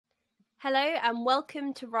Hello and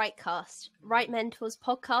welcome to WriteCast, Write Mentor's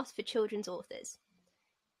podcast for children's authors.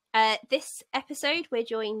 This episode we're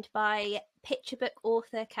joined by picture book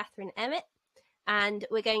author Catherine Emmett, and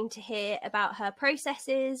we're going to hear about her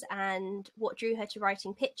processes and what drew her to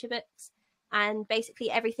writing picture books, and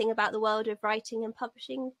basically everything about the world of writing and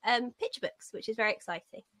publishing picture books, which is very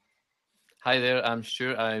exciting. Hi there, I'm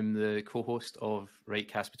Stuart. I'm the co-host of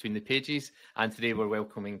WriteCast Between the Pages, and today we're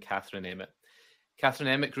welcoming Catherine Emmett. Catherine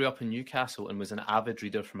Emmett grew up in Newcastle and was an avid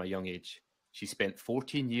reader from a young age. She spent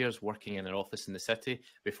 14 years working in an office in the city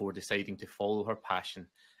before deciding to follow her passion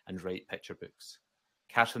and write picture books.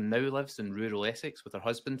 Catherine now lives in rural Essex with her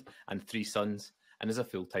husband and 3 sons and is a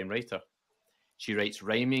full-time writer. She writes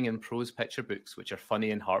rhyming and prose picture books which are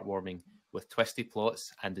funny and heartwarming, with twisty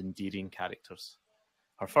plots and endearing characters.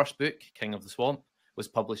 Her first book, King of the Swamp, was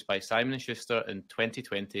published by Simon Schuster in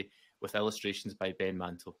 2020 with illustrations by Ben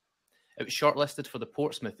Mantle. It was shortlisted for the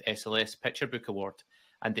Portsmouth SLS Picture Book Award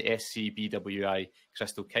and the SCBWI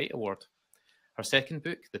Crystal Kite Award. Her second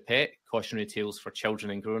book, The Pet, Cautionary Tales for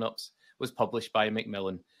Children and Grown-Ups, was published by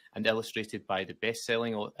Macmillan and illustrated by the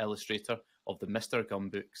bestselling illustrator of the Mr. Gum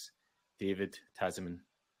books, David Tazzyman.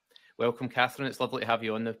 Welcome, Catherine. It's lovely to have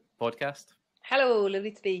you on the podcast. Hello,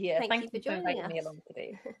 lovely to be here. Thank you for joining me along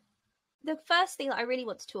today. The first thing that I really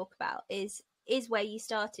want to talk about is where you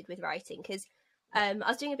started with writing, because I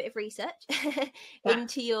was doing a bit of research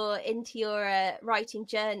into your writing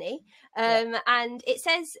journey, and it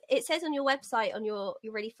says on your website, on your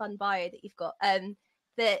really fun bio that you've got,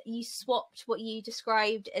 that you swapped what you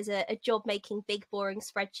described as a job making big boring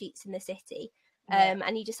spreadsheets in the city,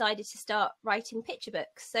 and you decided to start writing picture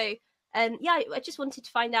books. So I just wanted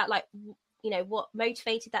to find out, like, what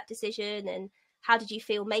motivated that decision, and how did you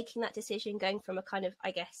feel making that decision, going from a kind of,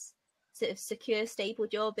 I guess, sort of secure, stable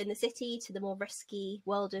job in the city to the more risky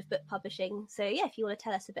world of book publishing. So if you want to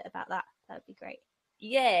tell us a bit about that, that would be great.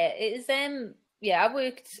 Yeah, it is. I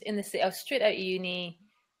worked in the city. I was straight out of uni,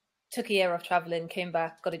 took a year off traveling, came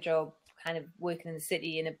back, got a job, kind of working in the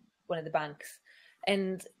city in one of the banks,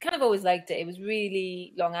 and kind of always liked it. It was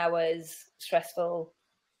really long hours, stressful,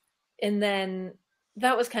 and then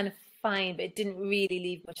that was kind of fine, but it didn't really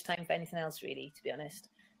leave much time for anything else, really, to be honest.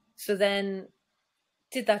 So then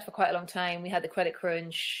did that for quite a long time. We had the credit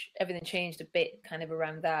crunch, everything changed a bit kind of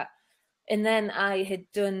around that. And then I had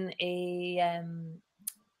done I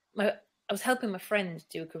was helping my friend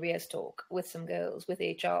do a careers talk with some girls with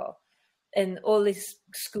HR, and all this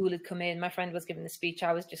school had come in. My friend was giving the speech.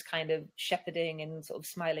 I was just kind of shepherding and sort of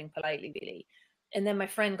smiling politely, really. And then my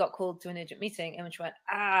friend got called to an urgent meeting, and she went,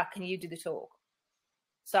 can you do the talk?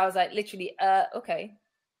 So I was like, literally, okay.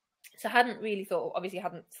 So I hadn't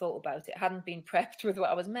thought about it. I hadn't been prepped with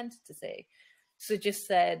what I was meant to say. So just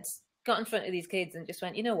got in front of these kids and just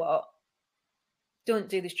went, you know what? Don't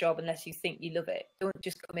do this job unless you think you love it. Don't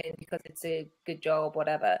just come in because it's a good job,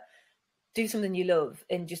 whatever. Do something you love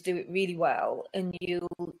and just do it really well, and you'll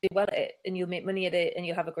do well at it, and you'll make money at it, and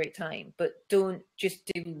you'll have a great time. But don't just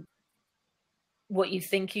do what you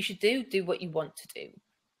think you should do. Do what you want to do,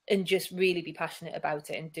 and just really be passionate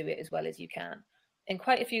about it and do it as well as you can. And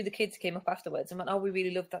quite a few of the kids came up afterwards and went, we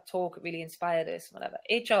really loved that talk. It really inspired us, and whatever.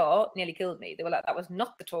 HR nearly killed me. They were like, that was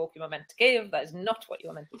not the talk you were meant to give. That is not what you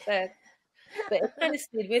were meant to say. But it kind of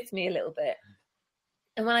stayed with me a little bit.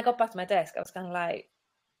 And when I got back to my desk, I was kind of like,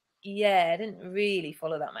 I didn't really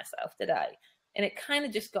follow that myself, did I? And it kind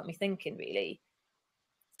of just got me thinking, really.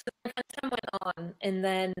 So time went on, and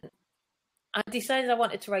then I decided I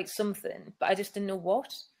wanted to write something, but I just didn't know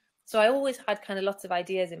what. So I always had kind of lots of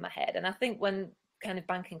ideas in my head. And I think when kind of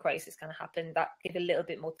banking crisis kind of happened, that gave a little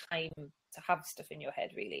bit more time to have stuff in your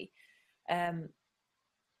head, really. But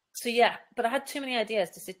I had too many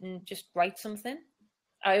ideas to sit and just write something.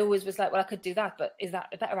 I always was like, I could do that, but is that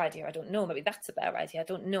a better idea? I don't know. Maybe that's a better idea. I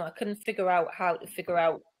don't know. I couldn't figure out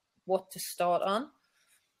what to start on.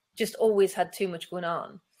 Just always had too much going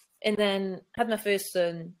on. And then had my first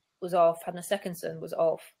son, was off, had my second son, was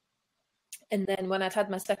off. And then when I'd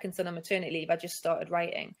had my second son on maternity leave, I just started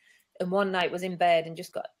writing. And one night was in bed and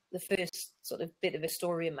just got the first sort of bit of a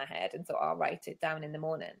story in my head and thought, I'll write it down in the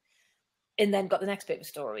morning. And then got the next bit of a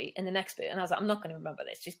story and the next bit. And I was like, I'm not going to remember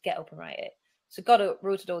this. Just get up and write it. So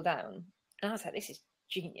wrote it all down. And I was like, this is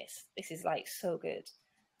genius. This is like so good.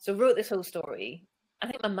 So wrote this whole story. I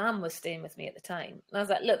think my mum was staying with me at the time. And I was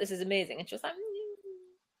like, look, this is amazing. And she was like,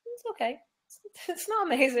 it's okay. It's not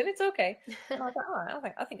amazing. It's okay. And I was like, all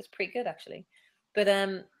right, I think it's pretty good, actually. But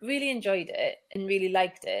really enjoyed it and really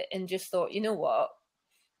liked it, and just thought, you know what?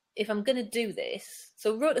 If I'm going to do this,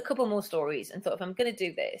 so wrote a couple more stories and thought, if I'm going to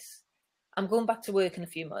do this, I'm going back to work in a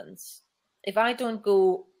few months. If I don't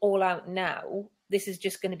go all out now, this is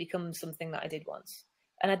just going to become something that I did once.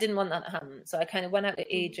 And I didn't want that to happen. So I kind of went out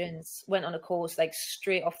to agents, went on a course like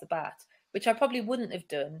straight off the bat, which I probably wouldn't have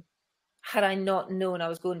done had I not known I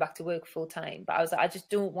was going back to work full time. But I was like, I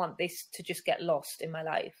just don't want this to just get lost in my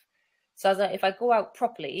life. So I was like, if I go out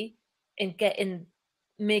properly and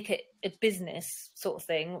make it a business sort of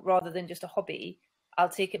thing rather than just a hobby, I'll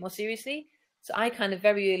take it more seriously. So I kind of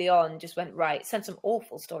very early on just went, right, sent some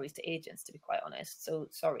awful stories to agents, to be quite honest. So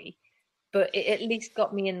sorry. But it at least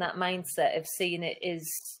got me in that mindset of seeing it as,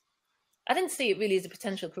 I didn't see it really as a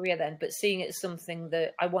potential career then, but seeing it as something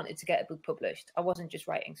that I wanted to get a book published. I wasn't just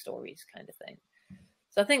writing stories kind of thing.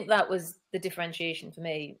 So I think that was the differentiation for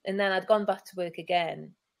me. And then I'd gone back to work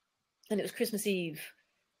again, and it was Christmas Eve,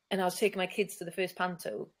 and I was taking my kids to the first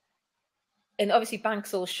panto. And obviously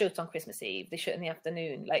banks all shut on Christmas Eve. They shut in the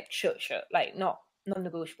afternoon, like shut, like not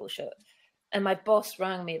non-negotiable shut. And my boss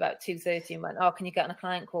rang me about 2:30 and went, oh, can you get on a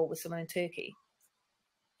client call with someone in Turkey?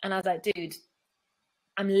 And I was like, dude,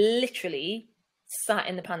 I'm literally sat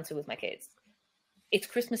in the panto with my kids. It's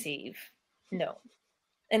Christmas Eve. No.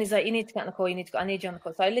 And he's like, you need to get on the call. You need to go. I need you on the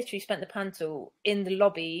call. So I literally spent the panto in the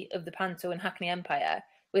lobby of the panto in Hackney Empire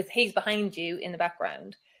with he's behind you in the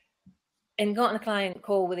background, and got on a client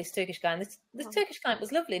call with this Turkish guy. And this Turkish client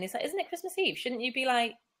was lovely. And he's like, isn't it Christmas Eve? Shouldn't you be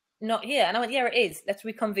like, not here? And I went, yeah, it is. Let's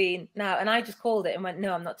reconvene now. And I just called it and went,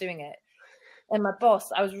 no, I'm not doing it. And my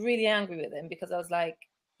boss, I was really angry with him because I was like,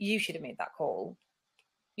 you should have made that call.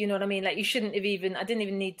 You know what I mean? Like, you shouldn't have even, I didn't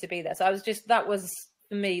even need to be there. So I was just, that was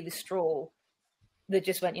for me the straw that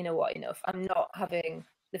just went, you know what, enough. I'm not having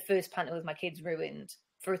the first panto with my kids ruined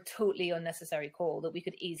for a totally unnecessary call that we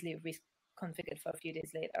could easily have reconfigured for a few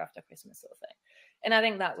days later after Christmas sort of thing. And I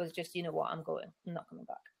think that was just, you know what, I'm not coming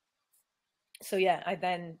back. So yeah, I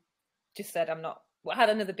then just said I had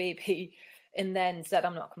another baby and then said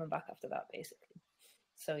I'm not coming back after that, basically.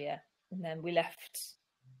 So yeah, and then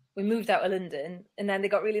we moved out of London, and then they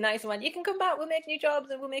got really nice and went, you can come back, we'll make new jobs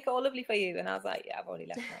and we'll make it all lovely for you. And I was like, yeah, I've already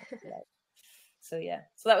left now. So yeah,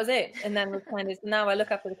 so that was it. And then we're kind of, now I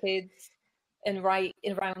look after the kids and write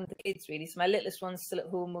around the kids really. So my littlest one's still at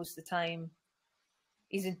home most of the time.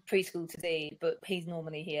 He's in preschool today, but he's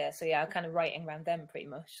normally here. So yeah, I'm kind of writing around them pretty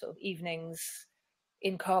much. Sort of evenings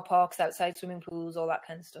in car parks, outside swimming pools, all that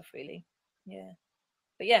kind of stuff really. Yeah.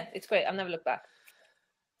 But yeah, it's great. I've never looked back.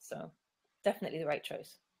 So definitely the right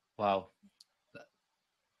choice. Wow.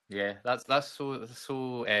 Yeah, that's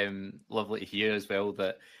so lovely to hear as well,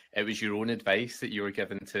 that it was your own advice that you were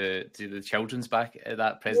given to the children's back at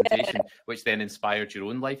that presentation, which then inspired your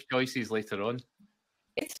own life choices later on.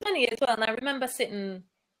 It's funny as well, and I remember sitting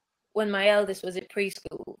when my eldest was at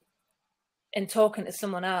preschool and talking to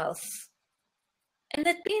someone else, and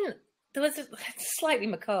there was slightly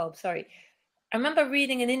macabre, sorry. I remember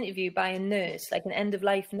reading an interview by a nurse, like an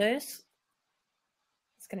end-of-life nurse.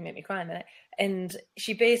 It's going to make me cry in a minute. And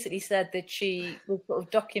she basically said that she was sort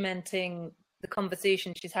of documenting the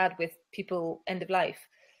conversation she's had with people end of life.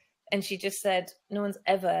 And she just said, no one's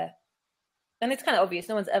ever, and it's kind of obvious,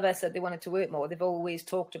 no one's ever said they wanted to work more. They've always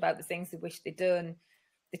talked about the things they wish they'd done,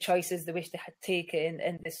 the choices they wish they had taken,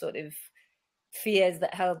 and the sort of fears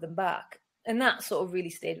that held them back. And that sort of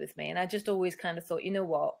really stayed with me. And I just always kind of thought, you know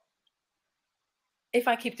what? If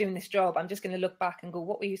I keep doing this job, I'm just going to look back and go,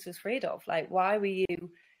 what were you so afraid of? Like, why were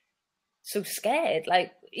you so scared?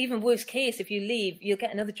 Like, even worst case, if you leave, you'll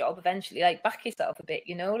get another job eventually. Like, back yourself a bit,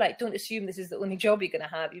 you know? Like, don't assume this is the only job you're going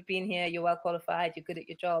to have. You've been here, you're well qualified, you're good at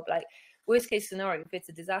your job. Like, worst case scenario, if it's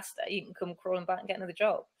a disaster, you can come crawling back and get another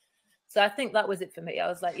job. So I think that was it for me. I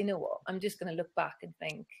was like, you know what? I'm just going to look back and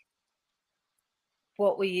think,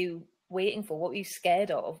 what were you waiting for? What were you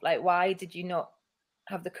scared of? Like, why did you not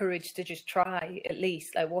have the courage to just try at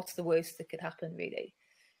least? Like, what's the worst that could happen, really?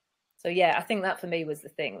 So yeah, I think that for me was the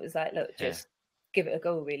thing. It was like, look, just give it a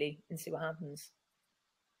go, really, and see what happens.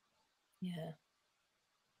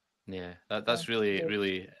 Yeah, that's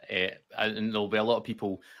really and there'll be a lot of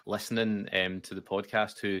people listening to the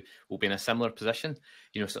podcast who will be in a similar position,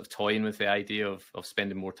 you know, sort of toying with the idea of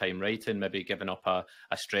spending more time writing, maybe giving up a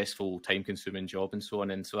stressful, time-consuming job and so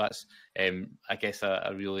on. And so that's, I guess,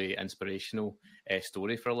 a really inspirational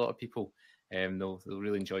story for a lot of people. They'll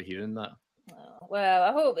really enjoy hearing that. Well,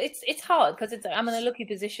 I hope it's hard because I'm in a lucky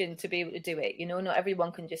position to be able to do it. You know, not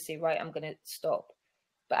everyone can just say, right, I'm going to stop.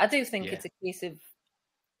 But I do think it's a case of,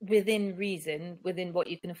 within reason, within what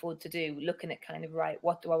you can afford to do, looking at kind of, right,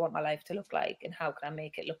 what do I want my life to look like and how can I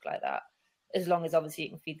make it look like that? As long as obviously you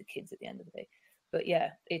can feed the kids at the end of the day. But yeah,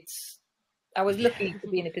 I was lucky to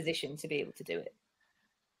be in a position to be able to do it.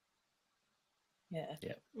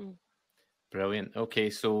 Yeah. Brilliant. Okay,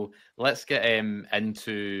 so let's get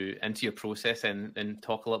into your process and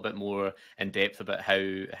talk a little bit more in depth about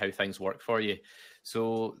how things work for you.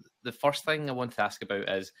 So the first thing I want to ask about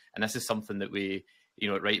is, and this is something that we,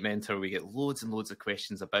 at Write Mentor, we get loads and loads of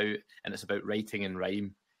questions about, and it's about writing and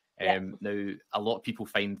rhyme. Yeah. Now, a lot of people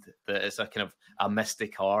find that it's a kind of a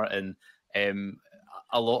mystic art, and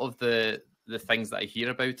a lot of the things that I hear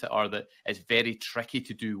about it are that it's very tricky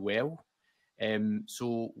to do well.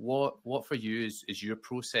 So what for you is your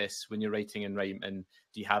process when you're writing in rhyme, and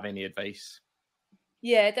do you have any advice?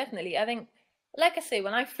 Yeah, definitely. I think, like I say,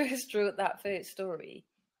 when I first wrote that first story,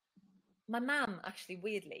 my mum actually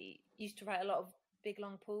weirdly used to write a lot of big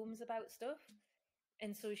long poems about stuff.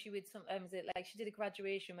 And so she would sometimes, she did a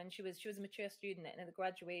graduation when she was a mature student, and at the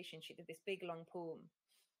graduation she did this big long poem,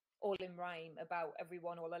 all in rhyme, about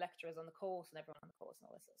everyone, all the lecturers on the course and everyone on the course and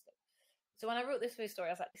all this sort of stuff. So when I wrote this first story,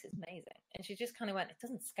 I was like, this is amazing. And she just kind of went, it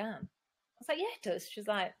doesn't scan. I was like, yeah, it does. She's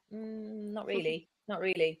like, not really, not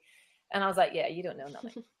really. And I was like, yeah, you don't know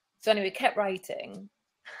nothing. So anyway, kept writing.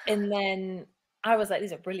 And then I was like,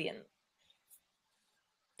 these are brilliant.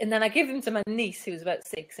 And then I gave them to my niece, who was about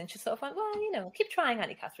 6, and she sort of went, well, keep trying,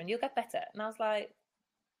 Auntie Catherine, you'll get better. And I was like,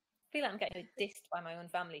 I feel like I'm getting dissed by my own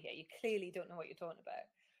family here. You clearly don't know what you're talking about.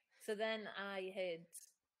 So then I had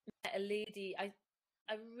met a lady. I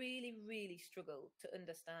really, really struggled to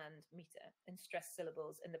understand meter and stressed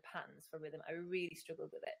syllables and the patterns for rhythm. I really struggled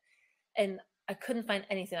with it. And I couldn't find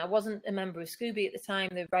anything. I wasn't a member of Scooby at the time,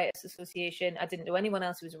 the Writers Association. I didn't know anyone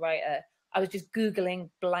else who was a writer. I was just Googling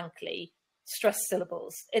blankly stressed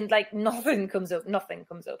syllables, and nothing comes up,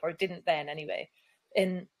 or it didn't then anyway.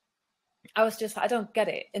 And I was just, I don't get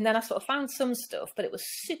it. And then I sort of found some stuff, but it was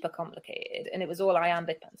super complicated, and it was all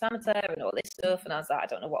iambic pentameter and all this stuff. And I was like, I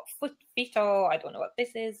don't know what feet are, I don't know what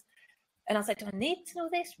this is. And I was like, do I need to know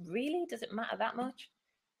this? Really? Does it matter that much?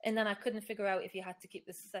 And then I couldn't figure out if you had to keep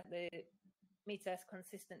the meter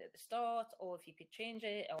consistent at the start, or if you could change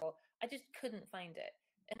it, or I just couldn't find it.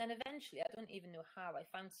 And then eventually, I don't even know how, I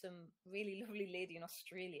found some really lovely lady in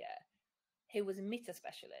Australia who was a meter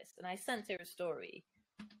specialist, and I sent her a story,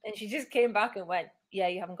 and she just came back and went, yeah,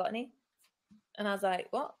 you haven't got any? And I was like,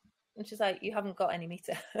 what? And she's like, you haven't got any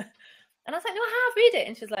meter. And I was like, no, I have, read it.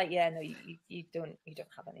 And she's like, yeah, no, you don't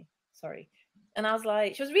have any, sorry. And I was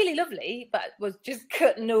like, she was really lovely, but was just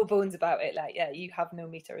cut no bones about it. Like, yeah, you have no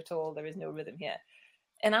meter at all, there is no rhythm here.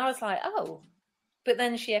 And I was like, oh. But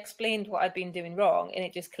then she explained what I'd been doing wrong, and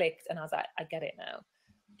it just clicked, and I was like, I get it now.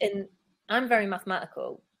 And I'm very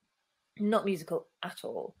mathematical, not musical at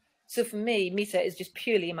all. So for me, meter is just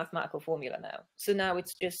purely a mathematical formula now. So now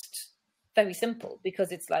it's just very simple,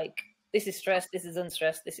 because it's like, this is stressed, this is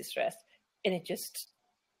unstressed, this is stressed. And it just,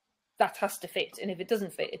 that has to fit. And if it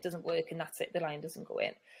doesn't fit, it doesn't work, and that's it, the line doesn't go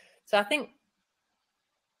in. So I think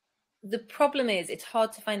the problem is it's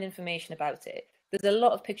hard to find information about it. There's a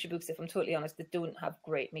lot of picture books, if I'm totally honest, that don't have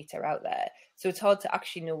great meter out there. So it's hard to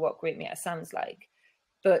actually know what great meter sounds like.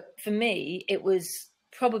 But for me, it was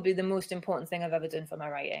probably the most important thing I've ever done for my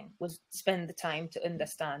writing, was spend the time to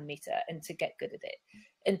understand meter and to get good at it.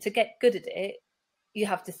 And to get good at it, you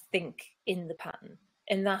have to think in the pattern.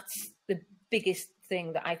 And that's the biggest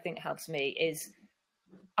thing that I think helps me is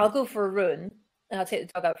I'll go for a run, and I'll take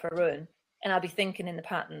the dog out for a run, and I'll be thinking in the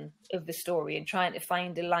pattern of the story and trying to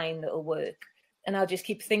find a line that'll work. And I'll just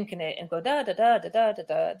keep thinking it and go da da da da da da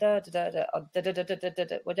da da da da or da da da da da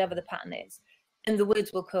da, whatever the pattern is, and the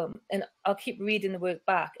words will come. And I'll keep reading the word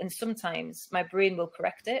back, and sometimes my brain will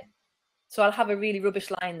correct it. So I'll have a really rubbish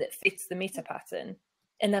line that fits the meter pattern,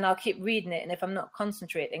 and then I'll keep reading it. And if I'm not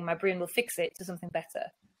concentrating, my brain will fix it to something better.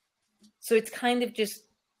 So it's kind of just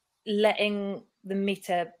letting the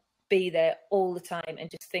meter be there all the time, and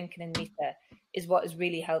just thinking in meter is what has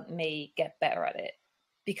really helped me get better at it,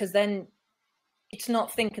 because then it's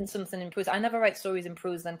not thinking something in prose. I never write stories in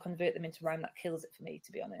prose, then convert them into rhyme. That kills it for me,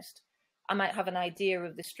 to be honest. I might have an idea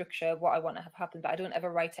of the structure of what I want to have happen, but I don't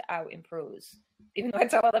ever write it out in prose, even though I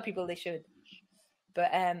tell other people they should.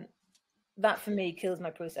 But that for me kills my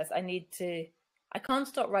process. I can't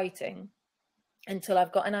stop writing until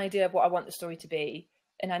I've got an idea of what I want the story to be,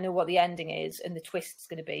 and I know what the ending is and the twist's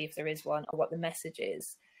going to be, if there is one, or what the message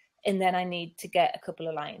is. And then I need to get a couple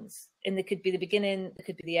of lines. And there could be the beginning, there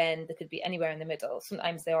could be the end, there could be anywhere in the middle.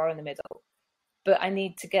 Sometimes they are in the middle. But I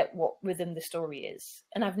need to get what rhythm the story is.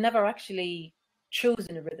 And I've never actually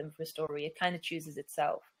chosen a rhythm for a story. It kind of chooses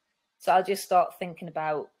itself. So I'll just start thinking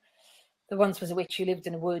about, there once was a witch who lived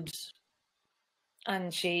in a wood,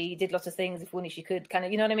 and she did lots of things if only she could, kind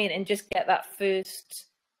of, you know what I mean? And just get that first,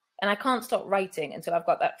 and I can't stop writing until I've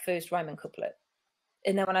got that first rhyming couplet.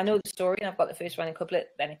 And then when I know the story and I've got the first rhyming couplet,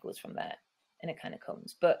 then it goes from there, and it kind of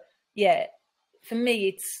comes. But yeah, for me,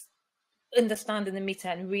 it's understanding the meter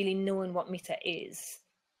and really knowing what meter is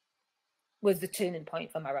was the turning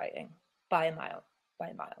point for my writing by a mile.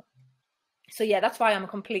 So yeah, that's why I'm a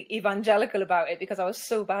complete evangelical about it, because I was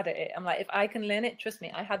so bad at it. I'm like, if I can learn it, trust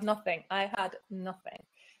me, I had nothing.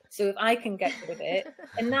 So if I can get good at it,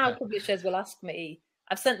 and now publishers will ask me,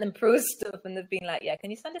 I've sent them prose stuff and they've been like, yeah,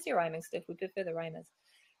 can you send us your rhyming stuff? We prefer the rhymers.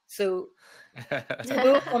 So to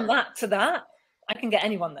go from that to that, I can get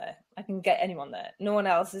anyone there. No one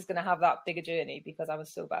else is going to have that bigger journey because I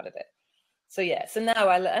was so bad at it. So yeah, so now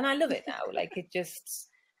I love it now. Like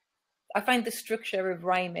I find the structure of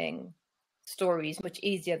rhyming stories much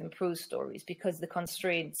easier than prose stories, because the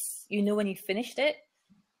constraints, you know when you finished it,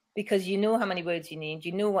 because you know how many words you need,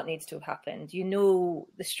 you know what needs to have happened, you know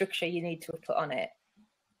the structure you need to have put on it,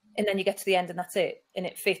 and then you get to the end and that's it, and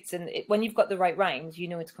it fits, and when you've got the right rhymes, you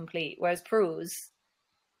know it's complete. Whereas prose,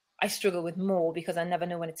 I struggle with more because I never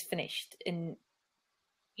know when it's finished, and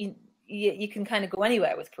you can kind of go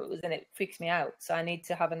anywhere with prose and it freaks me out. So I need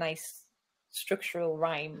to have a nice structural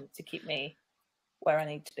rhyme to keep me where I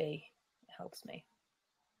need to be. It helps me.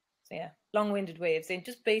 So yeah, long-winded way of saying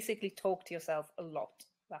just basically talk to yourself a lot.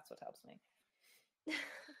 That's what helps me.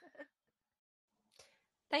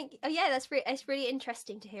 Thank you. Oh yeah, it's really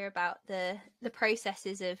interesting to hear about the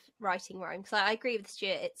processes of writing rhyme. So I agree with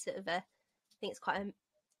Stuart. It's sort of I think it's quite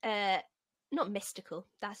not mystical.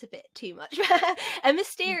 That's a bit too much. A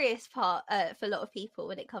mysterious part for a lot of people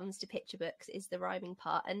when it comes to picture books is the rhyming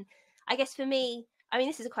part. And I guess for me, I mean,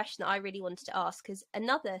 this is a question that I really wanted to ask, because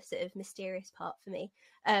another sort of mysterious part for me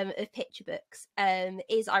of picture books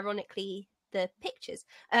is ironically the pictures,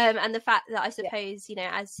 and the fact that I suppose, you know,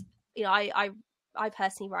 as you know, I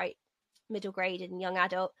personally write middle grade and young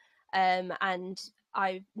adult, and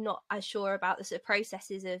I'm not as sure about the sort of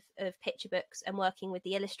processes of picture books and working with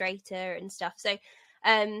the illustrator and stuff. So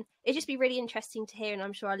it'd just be really interesting to hear, and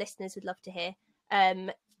I'm sure our listeners would love to hear,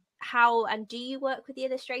 how and do you work with the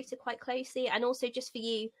illustrator quite closely? And also just for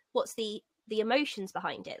you, what's the emotions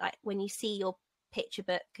behind it? Like when you see your picture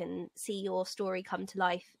book and see your story come to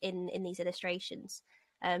life in these illustrations.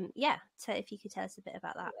 So if you could tell us a bit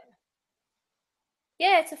about that.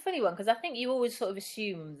 Yeah, it's a funny one, because I think you always sort of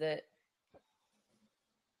assume that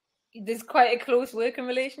there's quite a close working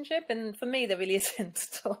relationship, and for me there really isn't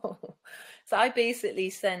at all. So I basically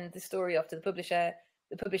send the story off to the publisher.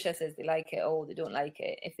 The publisher says they like it or they don't like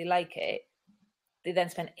it. If they like it, they then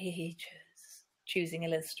spend ages choosing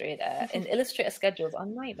illustrator, and illustrator schedules are a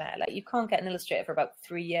nightmare. Like you can't get an illustrator for about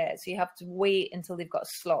 3 years, so you have to wait until they've got a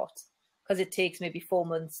slot, because it takes maybe 4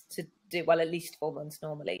 months to do, well, at least 4 months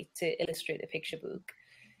normally, to illustrate a picture book.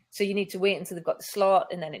 So you need to wait until they've got the slot,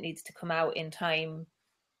 and then it needs to come out in time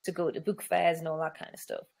to go to book fairs and all that kind of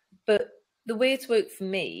stuff. But the way it's worked for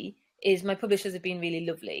me is my publishers have been really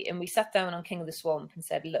lovely, and we sat down on King of the Swamp and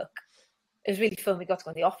said, look, it was really fun. We got to go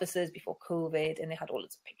in the offices before COVID, and they had all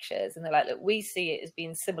lots of pictures, and they're like, look, we see it as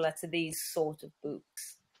being similar to these sort of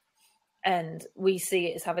books, and we see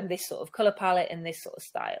it as having this sort of color palette and this sort of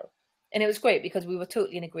style. And it was great because we were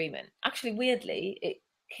totally in agreement. Actually, weirdly, it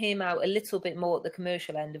came out a little bit more at the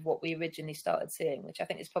commercial end of what we originally started seeing, which I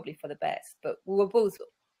think is probably for the best. But we were both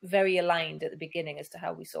very aligned at the beginning as to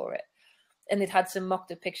how we saw it. And they'd had some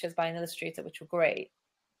mocked up pictures by an illustrator, which were great.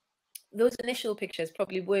 Those initial pictures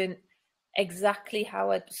probably weren't exactly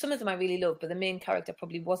how some of them I really loved, but the main character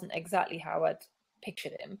probably wasn't exactly how I'd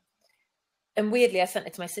pictured him. And weirdly, I sent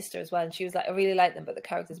it to my sister as well, and she was like, I really like them, but the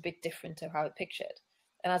character's a bit different to how I pictured.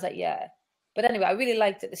 And I was like, yeah. But anyway, I really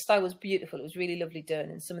liked it. The style was beautiful. It was really lovely done,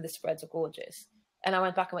 and some of the spreads are gorgeous. And I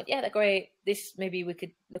went back and went, yeah, they're great. This, maybe we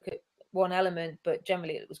could look at one element, but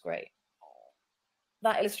generally it was great.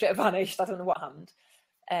 That illustrator vanished. I don't know what happened.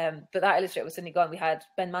 But that illustrator was suddenly gone. We had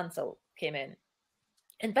Ben Mantle came in.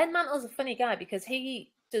 And Ben Mantle's a funny guy because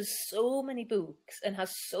he does so many books and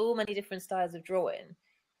has so many different styles of drawing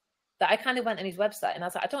that I kind of went on his website and I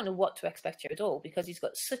was like, I don't know what to expect here at all, because he's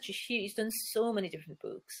got such a huge, he's done so many different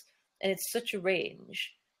books and it's such a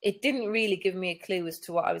range. It didn't really give me a clue as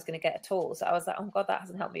to what I was going to get at all. So I was like, oh God, that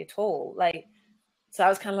hasn't helped me at all. Like, so I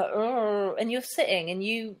was kind of like, oh, and you're sitting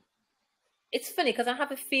and it's funny because I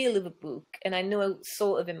have a feel of a book and I know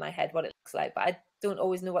sort of in my head what it looks like, but I don't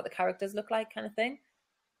always know what the characters look like, kind of thing.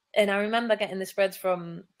 And I remember getting the spreads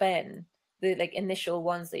from Ben, the like initial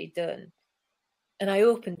ones that he'd done. And I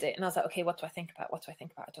opened it and I was like, okay, what do I think about? What do I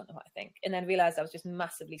think about? I don't know what I think. And then realized I was just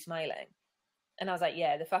massively smiling. And I was like,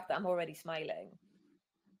 yeah, the fact that I'm already smiling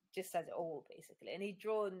just says it all, basically. And he'd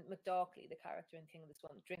drawn McDarkley, the character in King of the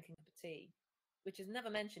Swamp, drinking a cup of tea, which is never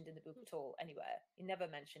mentioned in the book at all, anywhere. He never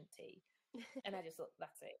mentioned tea. And I just thought,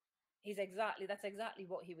 that's it. That's exactly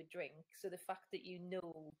what he would drink. So the fact that you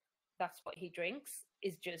know that's what he drinks,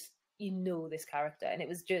 is just, you know, this character. And it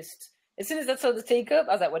was just, as soon as I saw the teacup,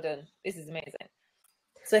 I was like, we're done. This is amazing.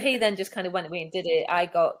 So he then just kind of went away and did it. I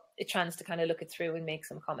got a chance to kind of look it through and make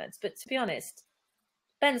some comments. But to be honest,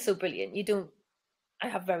 Ben's so brilliant. I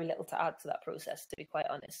have very little to add to that process, to be quite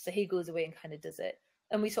honest. So he goes away and kind of does it.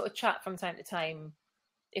 And we sort of chat from time to time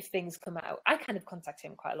if things come out. I kind of contact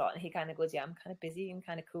him quite a lot, and he kind of goes, yeah, I'm kind of busy and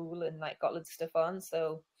kind of cool and like got loads of stuff on.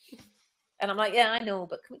 So, and I'm like, yeah, I know,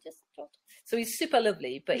 but can we just talk? So he's super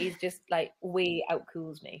lovely, but he's just like way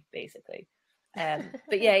outcools me, basically.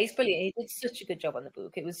 But yeah, he's brilliant. He did such a good job on the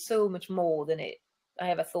book. It was so much more than I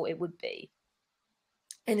ever thought it would be.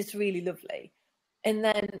 And it's really lovely. And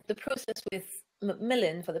then the process with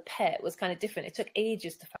Macmillan for the pet was kind of different. It took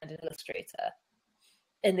ages to find an illustrator.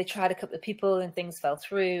 And they tried a couple of people and things fell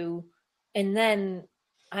through. And then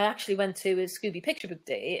I actually went to a Scooby Picture Book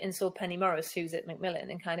Day and saw Penny Morris, who's at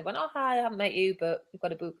Macmillan, and kind of went, oh, hi, I haven't met you, but we've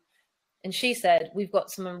got a book. And she said, we've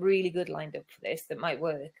got someone really good lined up for this that might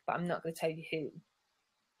work, but I'm not going to tell you who.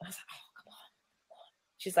 And I was like, oh, come on.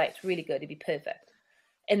 She's like, it's really good. It'd be perfect.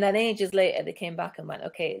 And then ages later, they came back and went,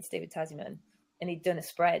 okay, it's David Tazzyman. And he'd done a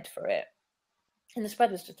spread for it. And the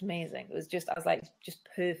spread was just amazing. It was just, I was like, just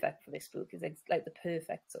perfect for this book. It's like the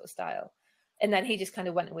perfect sort of style. And then he just kind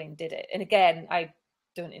of went away and did it. And again, I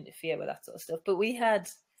don't interfere with that sort of stuff. But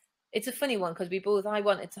it's a funny one because I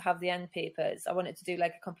wanted to have the end papers. I wanted to do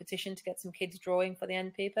like a competition to get some kids drawing for the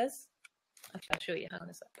end papers. Actually, I'll show you. Hang on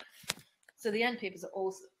a sec. So the end papers are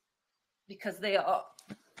awesome because they are...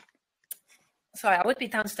 Sorry, I would be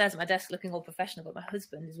downstairs at my desk looking all professional, but my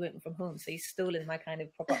husband is working from home, so he's stolen my kind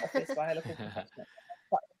of proper office while I look all professional.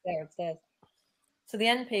 There upstairs. So the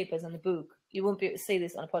end papers on the book, you won't be able to see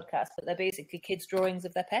this on a podcast, but they're basically kids' drawings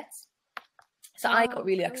of their pets. So I got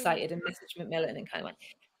really excited and messaged Macmillan and kind of went,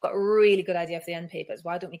 got a really good idea for the end papers.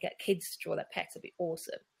 Why don't we get kids to draw their pets? It'd be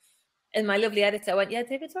awesome. And my lovely editor went, yeah,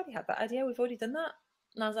 David's already had that idea. We've already done that.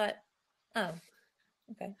 And I was like, oh,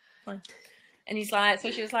 okay, fine. And he's like,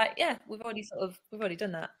 so she was like, yeah, we've already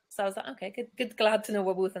done that. So I was like, okay, good, glad to know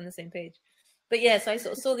we're both on the same page. But yeah, so I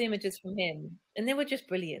sort of saw the images from him and they were just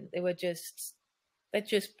brilliant. They're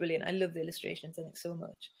just brilliant. I love the illustrations in it so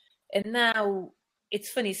much. And now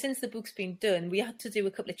it's funny, since the book's been done, we had to do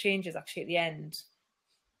a couple of changes actually at the end.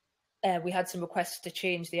 We had some requests to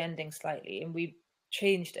change the ending slightly and we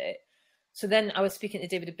changed it. So then I was speaking to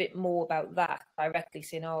David a bit more about that directly,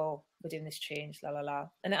 saying, oh, we're doing this change, la, la, la.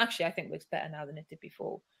 And it actually, I think, works better now than it did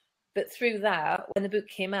before. But through that, when the book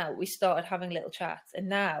came out, we started having little chats. And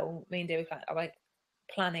now, me and David are like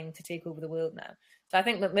planning to take over the world now. So I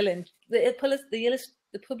think Macmillan, the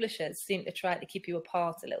publishers seem to try to keep you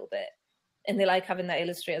apart a little bit. And they like having their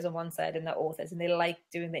illustrators on one side and their authors. And they like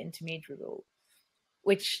doing the intermediary role,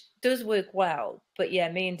 which does work well. But yeah,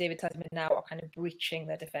 me and David Tazzyman now are kind of breaching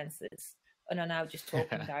their defences and are now just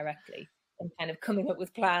talking directly and kind of coming up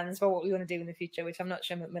with plans for what we want to do in the future, which I'm not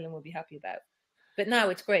sure Macmillan will be happy about. But now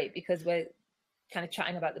it's great because we're kind of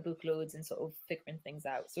chatting about the book loads and sort of figuring things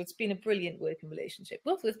out. So it's been a brilliant working relationship,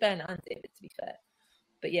 both with Ben and David, to be fair.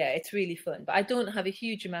 But yeah, it's really fun. But I don't have a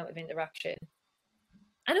huge amount of interaction.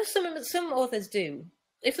 I know some authors do.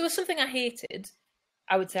 If there was something I hated,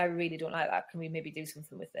 I would say I really don't like that. Can we maybe do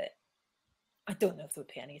something with it? I don't know if they would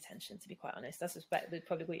pay any attention, to be quite honest. I suspect they'd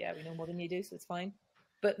probably go, yeah, we know more than you do, so it's fine.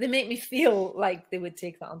 But they make me feel like they would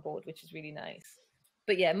take that on board, which is really nice.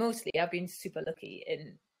 But yeah, mostly I've been super lucky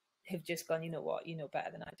and have just gone, you know what, you know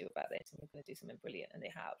better than I do about this, and we're going to do something brilliant, and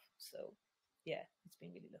they have. So yeah, it's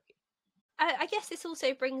been really lucky. I guess this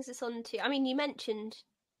also brings us on to, I mean, you mentioned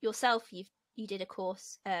yourself, you did a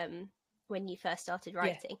course when you first started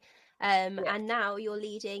writing. Yeah. And now you're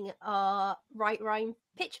leading our Write Rhyme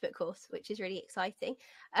pitch book course, which is really exciting.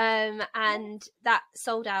 And that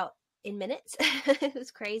sold out in minutes. It was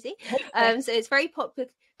crazy. So it's very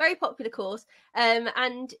popular course.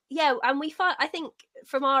 And yeah, and we find, I think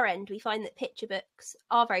from our end, we find that picture books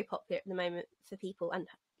are very popular at the moment for people, and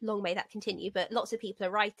long may that continue, but lots of people are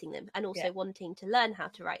writing them and also wanting to learn how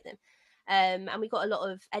to write them. And we got a lot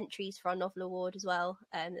of entries for our novel award as well,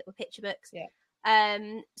 that were picture books.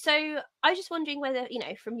 So I was just wondering whether, you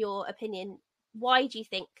know, from your opinion, why do you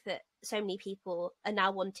think that so many people are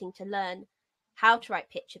now wanting to learn how to write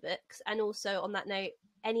picture books? And also on that note,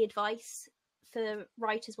 any advice for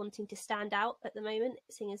writers wanting to stand out at the moment,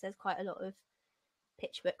 seeing as there's quite a lot of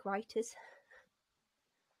picture book writers?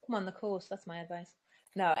 Come on the course, that's my advice.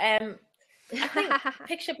 No, I think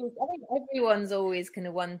picture books, I think everyone's always going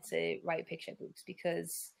to want to write picture books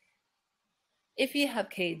because if you have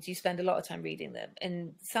kids, you spend a lot of time reading them,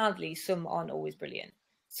 and sadly, some aren't always brilliant.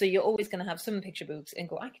 So you're always going to have some picture books and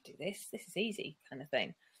go, I could do this. This is easy, kind of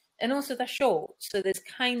thing. And also they're short, so there's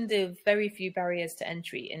kind of very few barriers to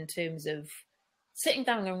entry in terms of sitting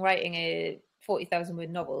down and writing a 40,000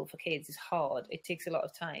 word novel for kids is hard. It takes a lot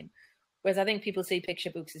of time. Whereas I think people see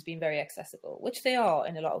picture books as being very accessible, which they are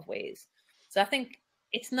in a lot of ways. So I think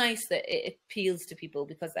it's nice that it appeals to people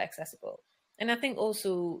because they're accessible. And I think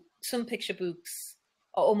also some picture books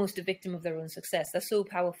are almost a victim of their own success. They're so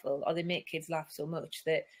powerful, or they make kids laugh so much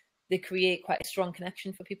that they create quite a strong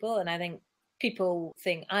connection for people. And I think people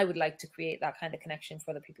think, I would like to create that kind of connection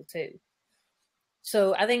for other people too.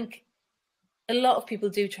 So I think a lot of people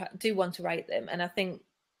do want to write them. And I think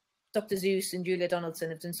Dr. Seuss and Julia Donaldson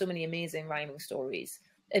have done so many amazing rhyming stories.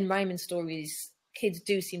 And rhyming stories, kids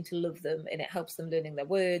do seem to love them, and it helps them learning their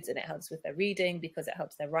words, and it helps with their reading because it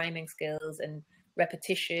helps their rhyming skills and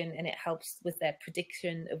repetition, and it helps with their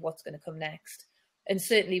prediction of what's going to come next. And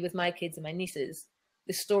certainly with my kids and my nieces,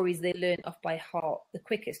 the stories they learn off by heart the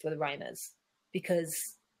quickest were the rhymers,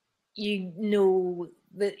 because you know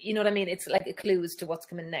that, you know what I mean? It's like a clue as to what's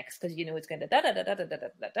coming next, because you know it's going to da da da da da da da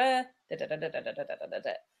da da da da da da da da da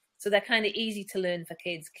da. So they're kind of easy to learn for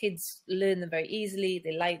kids. Kids learn them very easily,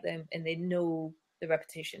 they like them, and they know the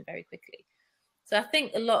repetition very quickly. So I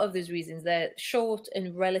think a lot of those reasons, they're short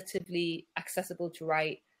and relatively accessible to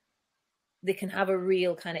write. They can have a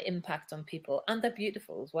real kind of impact on people, and they're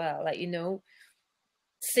beautiful as well. Like, you know,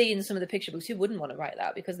 seeing some of the picture books, who wouldn't want to write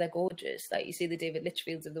that? Because they're gorgeous. Like, you see the David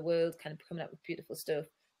Litchfields of the world kind of coming up with beautiful stuff.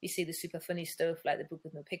 You see the super funny stuff like the book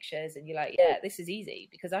with no pictures, and you're like, yeah, this is easy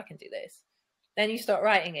because I can do this. Then you start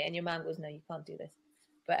writing it and your man goes, no, you can't do this.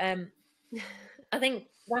 But I think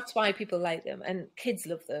that's why people like them, and kids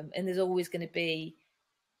love them. And there's always going to be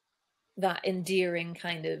that endearing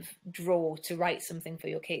kind of draw to write something for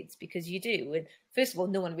your kids, because you do. And first of all,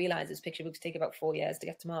 no one realizes picture books take about 4 years to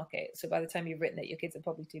get to market. So by the time you've written it, your kids are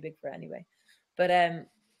probably too big for it anyway. But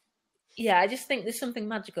yeah, I just think there's something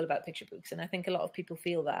magical about picture books. And I think a lot of people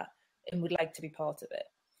feel that and would like to be part of it.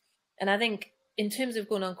 And I think in terms of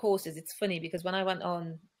going on courses, it's funny because when I went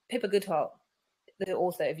on, Pippa Goodhart, the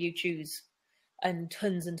author of You Choose, and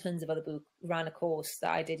tons of other books, ran a course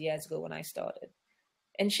that I did years ago when I started.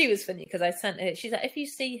 And she was funny because I sent her, she's like, if you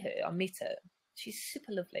see her or meet her, she's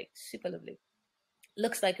super lovely, super lovely.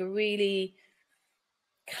 Looks like a really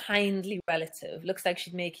kindly relative. Looks like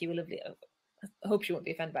she'd make you a lovely, I hope she won't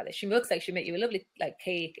be offended by this. She looks like she'd make you a lovely like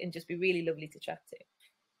cake and just be really lovely to chat to.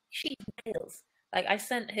 She nails. Like, I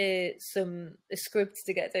sent her a script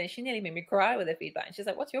to get done, and she nearly made me cry with her feedback. And she's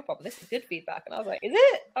like, what's your problem? This is good feedback. And I was like, is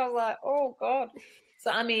it? I was like, oh, God.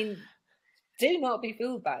 So, I mean, do not be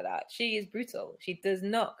fooled by that. She is brutal. She does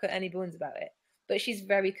not cut any bones about it. But she's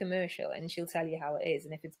very commercial, and she'll tell you how it is.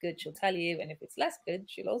 And if it's good, she'll tell you. And if it's less good,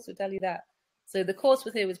 she'll also tell you that. So the course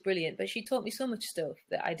with her was brilliant. But she taught me so much stuff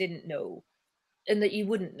that I didn't know, and that you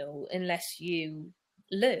wouldn't know unless you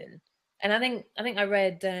learn. And I think I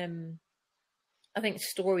read... I think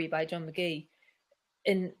Story by John McGee,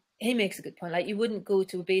 and he makes a good point. Like, you wouldn't go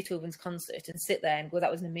to a Beethoven's concert and sit there and go,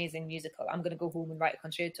 that was an amazing musical, I'm going to go home and write a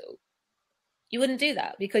concerto. You wouldn't do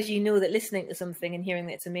that, because you know that listening to something and hearing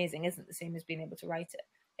that it's amazing isn't the same as being able to write it.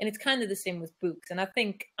 And it's kind of the same with books. And I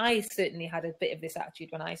think I certainly had a bit of this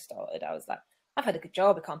attitude when I started. I was like, I've had a good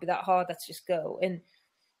job, it can't be that hard, let's just go. And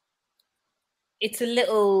it's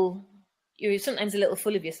you're sometimes a little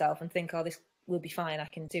full of yourself and think, oh, this will be fine, I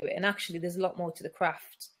can do it. And actually there's a lot more to the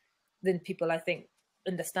craft than people, I think,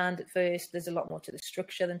 understand at first. There's a lot more to the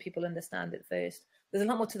structure than people understand at first. There's a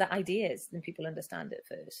lot more to the ideas than people understand at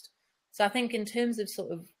first. So I think in terms of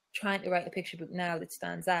sort of trying to write a picture book now that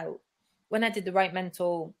stands out, when I did the Write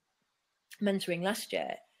Mentor mentoring last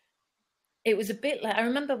year, it was a bit like, I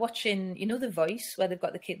remember watching, you know, The Voice, where they've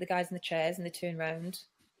got the guys in the chairs and they turn around.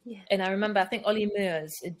 Yeah. And I remember, I think Ollie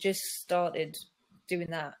Mears had just started doing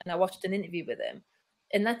that, and I watched an interview with him,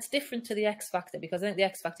 and that's different to the X Factor, because I think the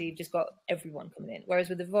X Factor, you've just got everyone coming in, whereas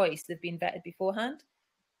with The Voice, they've been vetted beforehand.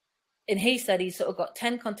 And he said he sort of got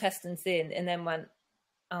 10 contestants in and then went,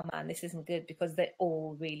 oh man, this isn't good, because they're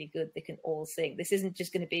all really good, they can all sing. This isn't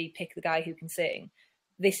just going to be pick the guy who can sing,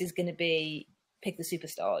 this is going to be pick the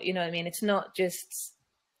superstar. You know what I mean? It's not just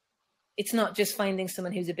finding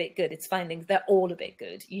someone who's a bit good, it's finding they're all a bit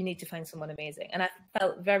good. You need to find someone amazing. And I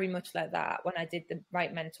felt very much like that when I did the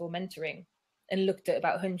Write Mentor mentoring and looked at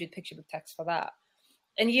about 100 picture book texts for that.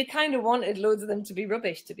 And you kind of wanted loads of them to be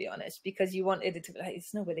rubbish, to be honest, because you wanted it to be like,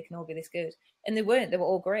 it's no way they can all be this good. And they weren't, they were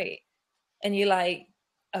all great. And you're like,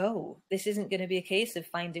 oh, this isn't going to be a case of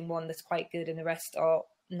finding one that's quite good and the rest are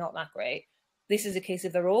not that great. This is a case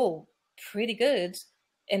of they're all pretty good,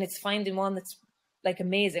 and it's finding one that's like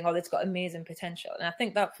amazing, or that's got amazing potential. And I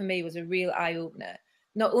think that for me was a real eye-opener,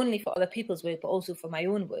 not only for other people's work, but also for my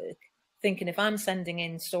own work, thinking if I'm sending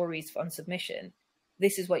in stories on submission,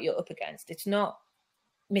 this is what you're up against. It's not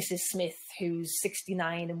Mrs. Smith, who's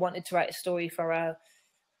 69 and wanted to write a story for a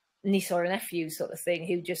niece or a nephew sort of thing,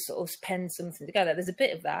 who just sort of penned something together. There's a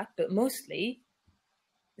bit of that, but mostly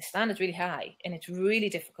the standard's really high and it's really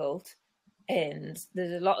difficult. And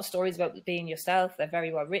there's a lot of stories about being yourself. They're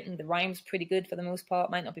very well written. The rhyme's pretty good for the most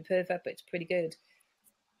part. Might not be perfect, but it's pretty good.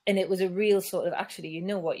 And it was a real sort of, actually, you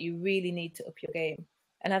know what, you really need to up your game.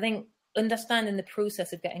 And I think understanding the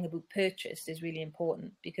process of getting a book purchased is really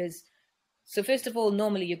important because, so first of all,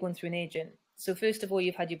 normally you're going through an agent. So first of all,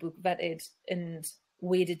 you've had your book vetted and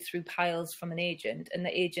waded through piles from an agent, and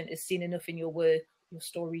the agent has seen enough in your work, your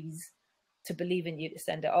stories, to believe in you to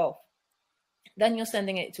send it off. Then you're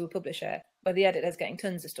sending it to a publisher where the editor's getting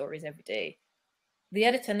tons of stories every day. The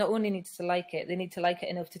editor not only needs to like it, they need to like it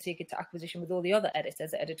enough to take it to acquisition with all the other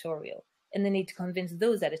editors at editorial. And they need to convince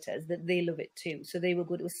those editors that they love it too. So they will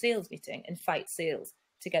go to a sales meeting and fight sales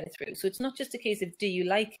to get it through. So it's not just a case of do you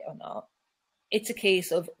like it or not? It's a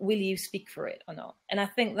case of will you speak for it or not? And I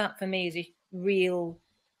think that for me is a real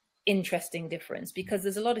interesting difference, because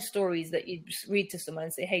there's a lot of stories that you just read to someone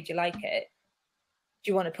and say, hey, do you like it?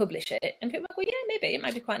 Do you want to publish it? And people are like, well, yeah, maybe, it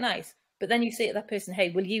might be quite nice. But then you say to that person,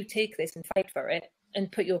 hey, will you take this and fight for it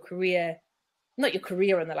and put your career, not your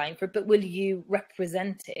career on the line for it, but will you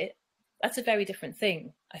represent it? That's a very different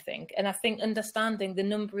thing, I think. And I think understanding the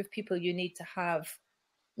number of people you need to have,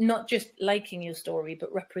 not just liking your story,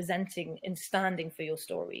 but representing and standing for your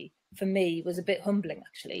story, for me was a bit humbling,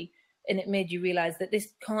 actually. And it made you realize that this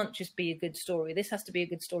can't just be a good story. This has to be a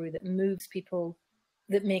good story that moves people,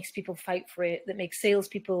 that makes people fight for it, that makes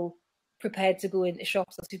salespeople prepared to go into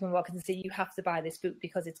shops or supermarkets and say, you have to buy this book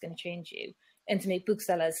because it's going to change you. And to make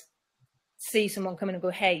booksellers see someone come in and go,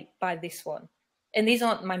 hey, buy this one. And these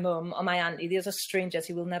aren't my mum or my auntie. These are strangers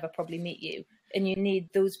who will never probably meet you. And you need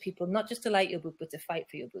those people, not just to like your book, but to fight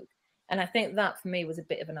for your book. And I think that for me was a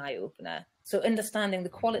bit of an eye-opener. So understanding the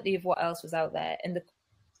quality of what else was out there and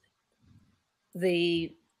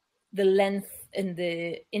the length and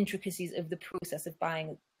the intricacies of the process of buying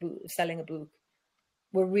a book, of selling a book,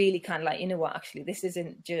 were really kind of like, you know what, actually, this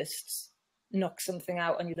isn't just knock something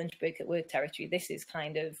out on your lunch break at work territory. This is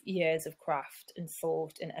kind of years of craft and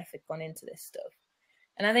thought and effort gone into this stuff.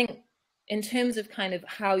 And I think in terms of kind of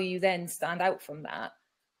how you then stand out from that,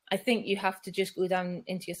 I think you have to just go down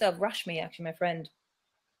into yourself. Rashmi, actually, my friend,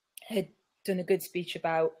 had done a good speech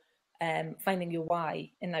about finding your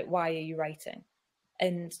why and like, why are you writing?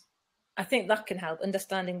 And I think that can help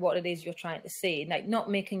understanding what it is you're trying to say, like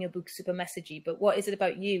not making your book super messagey, but what is it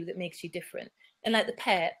about you that makes you different? And like The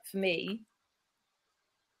Pet, for me,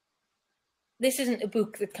 this isn't a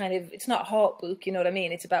book that kind of, it's not a heart book, you know what I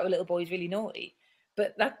mean? It's about a little boy who's really naughty.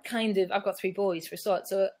 But that kind of, I've got 3 boys for a start,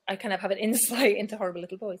 so I kind of have an insight into horrible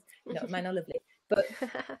little boys. No, mine are lovely. But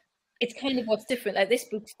it's kind of what's different. Like this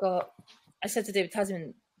book's got, I said to David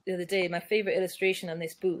Tazzyman the other day, my favourite illustration on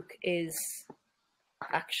this book is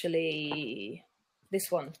actually this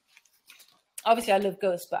one. Obviously I love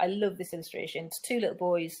Gus, but I love this illustration. It's 2 little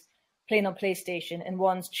boys playing on PlayStation and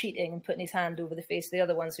one's cheating and putting his hand over the face of the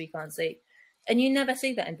other one so he can't see. And you never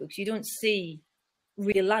see that in books. You don't see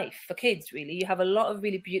real life for kids, really. You have a lot of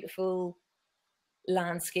really beautiful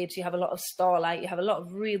landscapes, you have a lot of starlight, you have a lot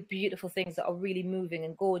of real beautiful things that are really moving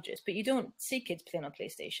and gorgeous, but you don't see kids playing on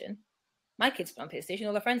PlayStation. My kids play on PlayStation,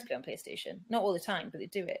 all their friends play on PlayStation. Not all the time, but they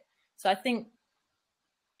do it. So I think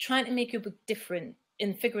trying to make your book different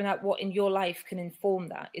and figuring out what in your life can inform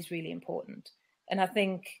that is really important. And I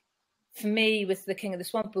think for me, with the King of the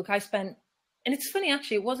Swamp book, I spent, and it's funny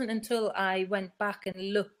actually, it wasn't until I went back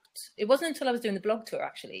and looked, it wasn't until I was doing the blog tour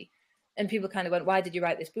actually, and people kind of went, why did you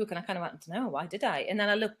write this book? And I kind of wanted to know, why did I? And then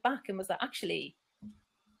I looked back and was like, actually,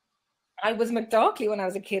 I was McDarkley when I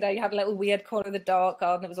was a kid. I had a little weird corner of the dark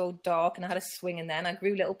garden. It was all dark and I had a swing in there and I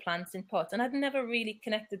grew little plants in pots and I'd never really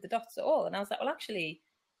connected the dots at all. And I was like, well, actually,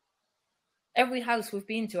 every house we've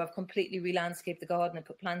been to, I've completely re-landscaped the garden and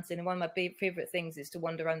put plants in. And one of my favourite things is to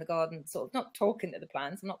wander around the garden, sort of not talking to the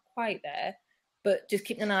plants, I'm not quite there, but just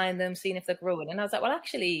keeping an eye on them, seeing if they're growing. And I was like, well,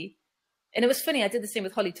 actually, and it was funny, I did the same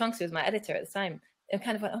with Holly Tonks, who was my editor at the time, and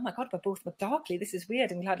kind of went, oh my God, we're both McDarkley, this is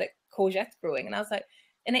weird. And we had like courgettes growing. And I was like,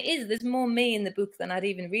 and it is, there's more me in the book than I'd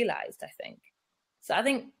even realised, I think. So I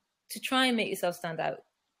think to try and make yourself stand out,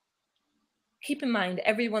 keep in mind,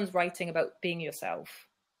 everyone's writing about being yourself.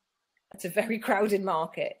 It's a very crowded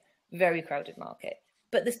market, very crowded market.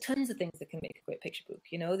 But there's tons of things that can make a great picture book,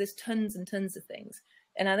 you know, there's tons and tons of things.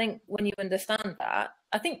 And I think when you understand that,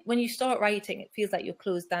 I think when you start writing, it feels like you're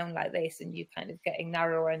closed down like this and you're kind of getting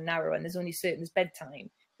narrower and narrower. And there's only certain, there's bedtime,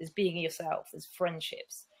 there's being yourself, there's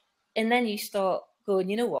friendships. And then you start going,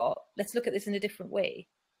 you know what, let's look at this in a different way.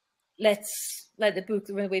 Let's, like the book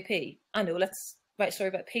The Runaway Pea, I know, let's write a story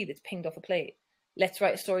about a pea that's pinged off a plate. Let's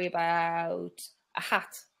write a story about a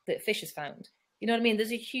hat that a fish has found. You know what I mean?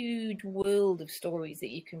 There's a huge world of stories that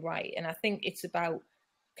you can write. And I think it's about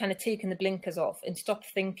kind of taking the blinkers off and stop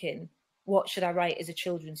thinking, what should I write as a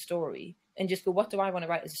children's story? And just go, what do I want to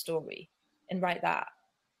write as a story? And write that.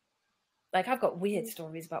 Like, I've got weird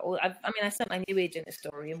stories about all. I sent my new agent a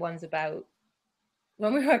story, and one's about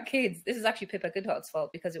when we were kids. This is actually Pippa Goodhart's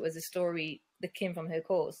fault, because it was a story that came from her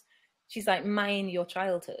course. She's like, mine your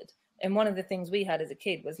childhood. And one of the things we had as a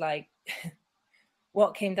kid was like,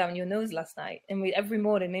 what came down your nose last night? And we, every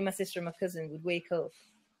morning, me, my sister and my cousin would wake up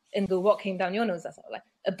and go, what came down your nose last night? Like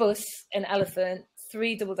a bus, an elephant,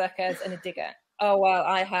 3 double-deckers and a digger. Oh, well,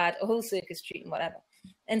 I had a whole circus street and whatever.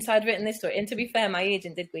 And so I'd written this story. And to be fair, my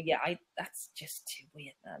agent did go, yeah, that's just too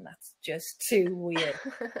weird, man. That's just too weird.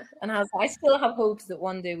 And I was like, I still have hopes that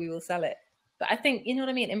one day we will sell it. But I think, you know what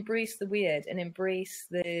I mean? Embrace the weird and embrace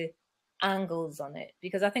the angles on it,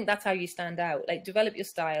 because I think that's how you stand out. Like, develop your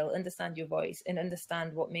style, understand your voice, and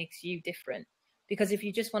understand what makes you different. Because if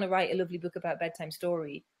you just want to write a lovely book about a bedtime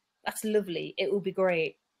story, that's lovely. It will be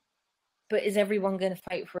great. But is everyone going to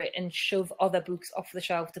fight for it and shove other books off the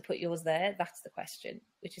shelf to put yours there? That's the question,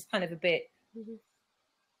 which is kind of a bit...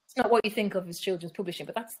 It's not what you think of as children's publishing,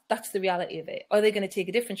 but that's the reality of it. Are they going to take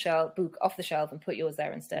a different book off the shelf and put yours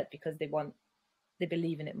there instead because they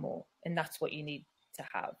believe in it more? And that's what you need to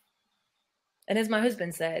have. And as my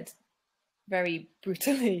husband said, very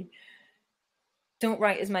brutally, don't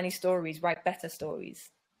write as many stories, write better stories,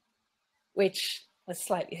 which... was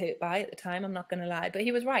slightly hurt by at the time, I'm not going to lie, but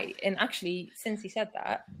he was right. And actually, since he said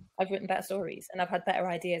that, I've written better stories and I've had better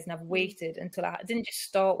ideas, and I've waited until I didn't just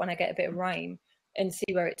start when I get a bit of rhyme and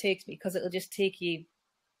see where it takes me, because it'll just take you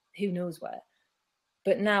who knows where.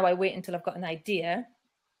 But now I wait until I've got an idea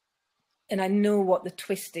and I know what the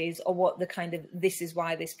twist is, or what the kind of, this is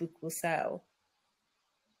why this book will sell.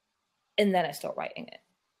 And then I start writing it.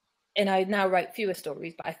 And I now write fewer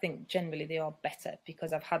stories, but I think generally they are better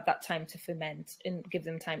because I've had that time to ferment and give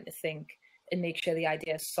them time to think and make sure the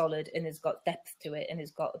idea is solid and has got depth to it and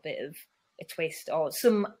has got a bit of a twist or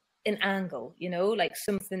an angle, you know, like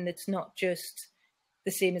something that's not just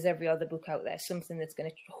the same as every other book out there, something that's going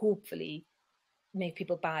to hopefully make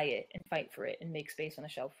people buy it and fight for it and make space on a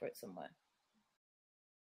shelf for it somewhere.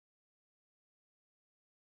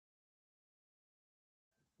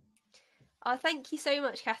 Oh, thank you so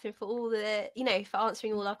much, Catherine, for all the, for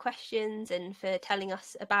answering all our questions and for telling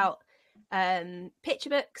us about picture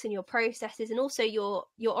books and your processes, and also your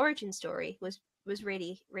origin story was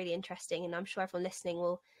really, really interesting. And I'm sure everyone listening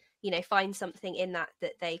will, find something in that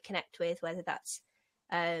they connect with, whether that's,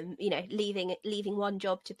 leaving one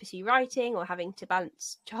job to pursue writing, or having to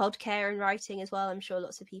balance childcare and writing as well. I'm sure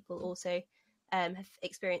lots of people also have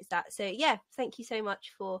experienced that. So yeah, thank you so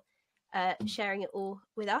much for sharing it all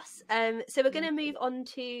with us. So we're going to move on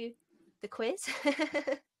to the quiz,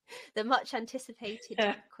 the much anticipated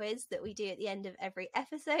quiz that we do at the end of every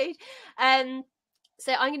episode.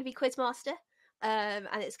 So I'm going to be quiz master, and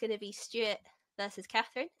it's going to be Stuart versus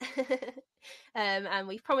Catherine. And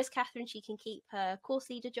we've promised Catherine she can keep her course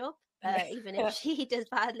leader job, even if she does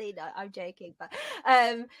badly. No, I'm joking, but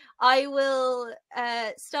I will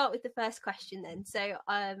start with the first question then. So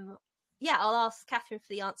I'll ask Catherine for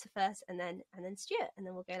the answer first, and then Stuart, and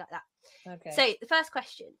then we'll go like that. Okay. So the first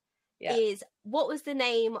question is, what is the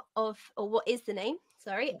name of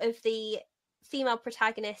the female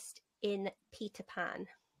protagonist in Peter Pan?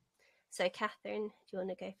 So Catherine, do you want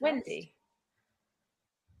to go first? Wendy.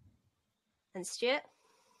 And Stuart?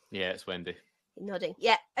 Yeah, it's Wendy. Nodding.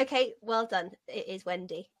 Yeah. Okay. Well done. It is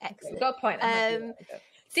Wendy. Excellent. Okay, got a point.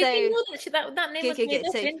 Did you know that name was made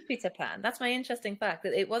up in Peter Pan? That's my interesting fact.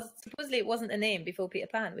 That supposedly it wasn't a name before Peter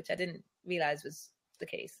Pan, which I didn't realise was the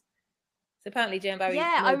case. So apparently Jane Barry.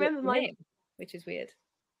 Yeah, I remember my name, which is weird.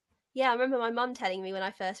 Yeah, I remember my mum telling me when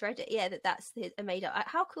I first read it. Yeah, that's a made up.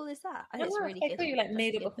 How cool is that? I think it's really good. You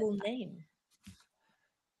made up a whole name.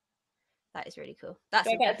 That is really cool. That's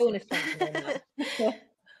I get a bonus point.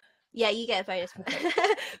 Yeah, you get a bonus point.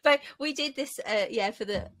 But we did this.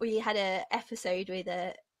 We had a episode with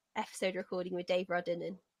a episode recording with Dave Rudden,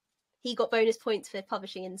 and he got bonus points for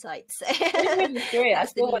publishing insights. It was great. I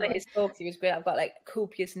saw one of his talks. He was great. I've got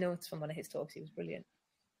copious notes from one of his talks. He was brilliant.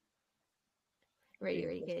 Really,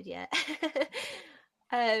 really good. Yeah.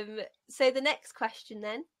 So the next question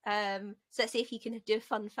then. So let's see if you can do a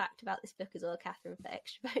fun fact about this book as well, Catherine, for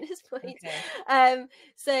extra bonus points. Okay.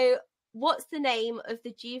 So what's the name of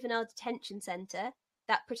the juvenile detention centre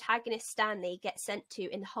that protagonist Stanley gets sent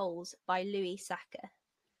to in Holes by Louis Sacre?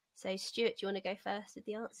 So, Stuart, do you want to go first with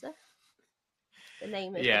the answer? The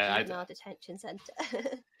name of Yeah, the juvenile detention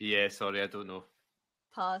centre. Yeah, sorry, I don't know.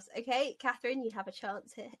 Pass. Okay, Catherine, you have a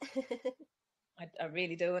chance here. I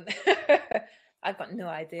really don't. I've got no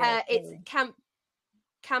idea. It's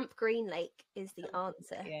Camp Green Lake is the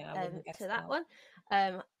answer Yeah, I wouldn't guess to that that. one.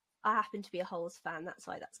 I happen to be a Holes fan, that's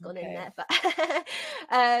why that's gone in Okay.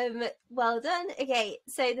 there. But well done. Okay,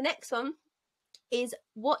 so the next one is,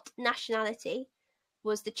 what nationality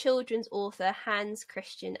was the children's author Hans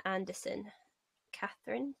Christian Andersen?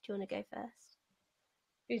 Catherine, do you want to go first?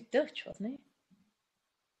 He was Dutch, wasn't he?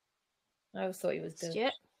 I always thought he was Dutch.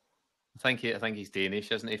 Stuart? I think he's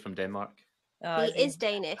Danish, isn't he, from Denmark? Oh, He is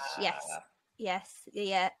Danish, yes. Ah. Yes,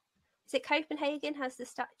 yeah. Is it Copenhagen has the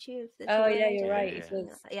statue of the Oh, Tornado? yeah, you're right. Yeah. It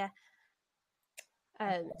was. Yeah.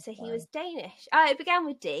 So he fine. was Danish. It began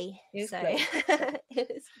with D. He was So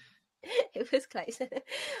close. it was close.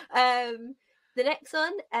 The next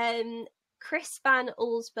one, Chris Van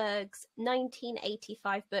Allsburg's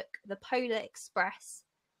 1985 book, The Polar Express,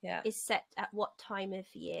 Yeah. is set at what time of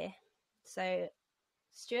year? So,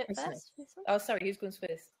 Stuart Christmas. first. For this one? Oh, sorry. Who's going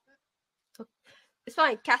first? It's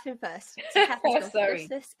fine. Catherine first. So Catherine's gone for Sorry.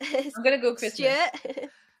 Christmas. I'm gonna go Christmas. Stuart.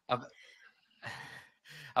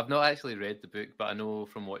 I've not actually read the book, but I know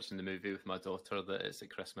from watching the movie with my daughter that it's at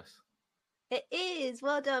Christmas. It is.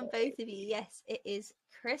 Well done, both of you. Yes, it is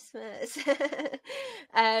Christmas.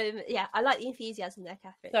 Yeah, I like the enthusiasm there,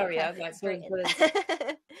 Catherine. Sorry, I was Perfect, like,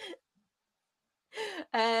 straight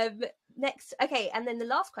in. Next, okay, and then the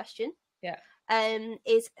last question. Yeah.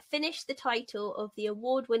 Is finish the title of the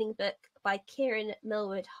award-winning book by Kieran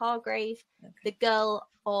Millward Hargrave, Okay. The Girl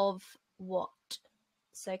of What?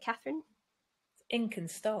 So, Catherine, It's Ink and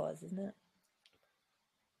Stars, isn't it?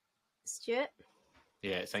 Stuart.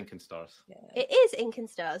 Yeah, it's Ink and Stars. Yeah. It is Ink and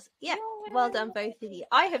Stars. Yeah, well done, both of you.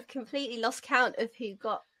 I have completely lost count of who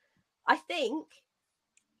got. I think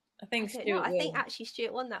I think I don't Stuart. know, I won. think actually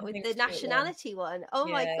Stuart won that I with think the Stuart won. nationality one. Oh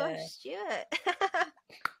my Yeah. gosh, Stuart.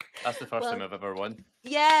 That's the first Well, time I've ever won.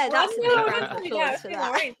 Yeah, Well, that's a no, big don't round tell of me applause that. for It's that.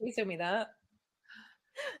 all right. Please tell me that.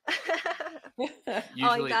 Oh, I'm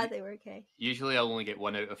Usually, glad they were okay. usually I'll only get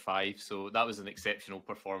 1 out of 5, so that was an exceptional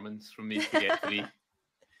performance from me to get 3.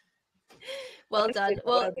 Well Honestly, done.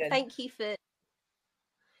 well Well, done. thank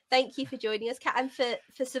you for joining us, Kat, and for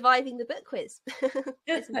surviving the book quiz.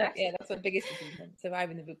 It's impressive. Yeah, that's my biggest achievement.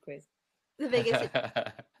 Surviving the book quiz. The biggest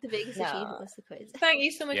achievement No. was the quiz. Thank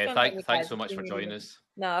you so much. Yeah, for having me, thanks guys. so It's much been for really joining good. us.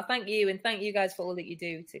 No, thank you, and thank you guys for all that you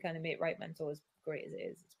do to kind of make Write Mentor as great as it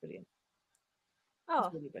is. It's brilliant. Oh,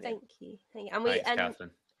 really brilliant. thank you. And Thanks,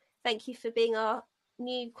 Catherine. thank you for being our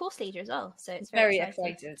new course leader as well. So it's Very very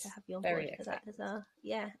exciting excited. to have you on Very board for that as well.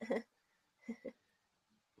 Yeah.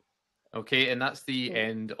 Okay, and that's the Cool.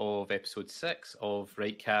 end of episode 6 of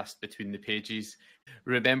WriteCast Between the Pages.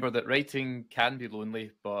 Remember that writing can be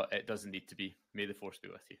lonely, but it doesn't need to be. May the force be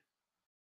with you.